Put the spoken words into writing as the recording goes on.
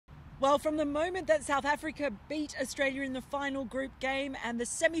Well, from the moment that South Africa beat Australia in the final group game and the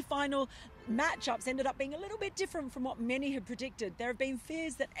semi-final matchups ended up being a little bit different from what many had predicted, there have been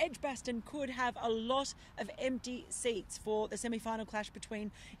fears that Edgbaston could have a lot of empty seats for the semi-final clash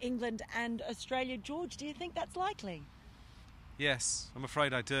between England and Australia. George, do you think that's likely? Yes, I'm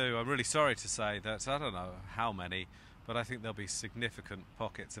afraid I do. I'm really sorry to say that. I don't know how many, but I think there'll be significant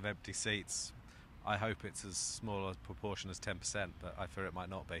pockets of empty seats. I hope it's as small a proportion as 10%, but I fear it might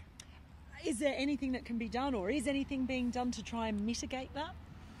not be. Is there anything that can be done, or is anything being done to try and mitigate that?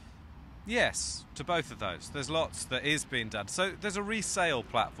 Yes, to both of those. There's lots that is being done. So there's a resale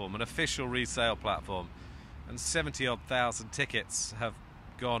platform, an official resale platform, and 70-odd thousand tickets have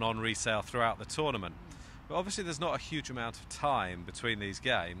gone on resale throughout the tournament. But obviously there's not a huge amount of time between these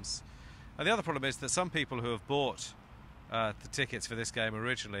games. And the other problem is that some people who have bought the tickets for this game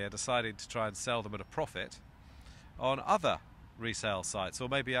originally are deciding to try and sell them at a profit on other resale sites, or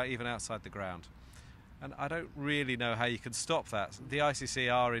maybe even outside the ground. And I don't really know how you can stop that. The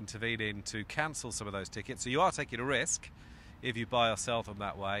ICC are intervening to cancel some of those tickets, so you are taking a risk if you buy or sell them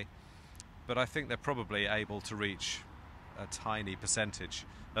that way. But I think they're probably able to reach a tiny percentage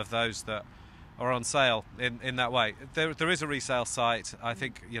of those that are on sale in that way. There is a resale site. I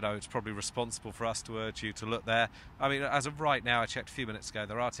think, you know, it's probably responsible for us to urge you to look there. I mean, as of right now, I checked a few minutes ago,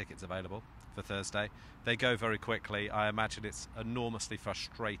 there are tickets available for Thursday. They go very quickly. I imagine it's enormously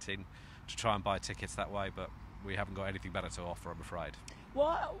frustrating to try and buy tickets that way, but we haven't got anything better to offer, I'm afraid.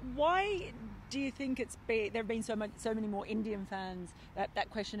 Why do you think there have been so many more Indian fans? That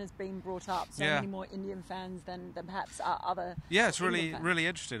question has been brought up. Many more Indian fans than perhaps other. Yeah, it's really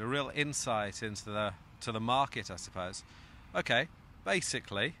interesting. A real insight into the market, I suppose. Okay,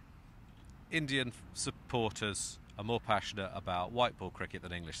 basically, Indian supporters are more passionate about white ball cricket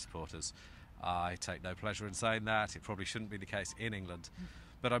than English supporters. I take no pleasure in saying that. It probably shouldn't be the case in England,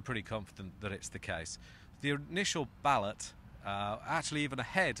 but I'm pretty confident that it's the case. The initial ballot, actually even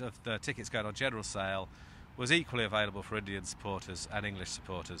ahead of the tickets going on general sale, was equally available for Indian supporters and English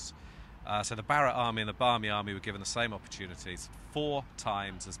supporters. So the Bharat Army and the Barmy Army were given the same opportunities. 4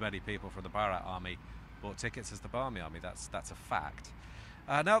 times as many people from the Bharat Army bought tickets as the Barmy Army. That's a fact.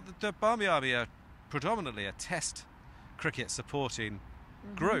 Now the Barmy Army are predominantly a Test cricket supporting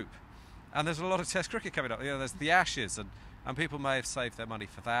group, and there's a lot of Test cricket coming up. You know, there's the Ashes, and people may have saved their money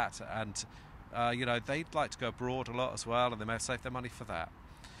for that, and you know, they'd like to go abroad a lot as well, and they may have saved their money for that.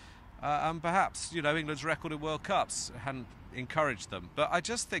 And perhaps, you know, England's record in World Cups hadn't encouraged them. But I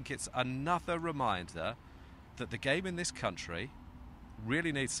just think it's another reminder that the game in this country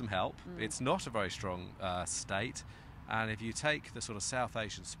really needs some help. It's not a very strong state, and if you take the sort of South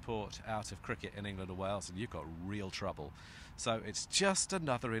Asian support out of cricket in England and Wales, and you've got real trouble. So it's just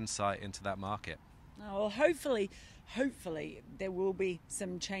another insight into that market. Well, hopefully there will be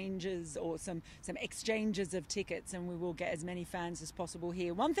some changes or some exchanges of tickets, and we will get as many fans as possible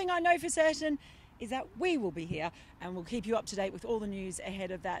here. One thing I know for certain is that we will be here, and we'll keep you up to date with all the news ahead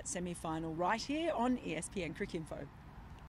of that semi-final right here on ESPN Cricket Info.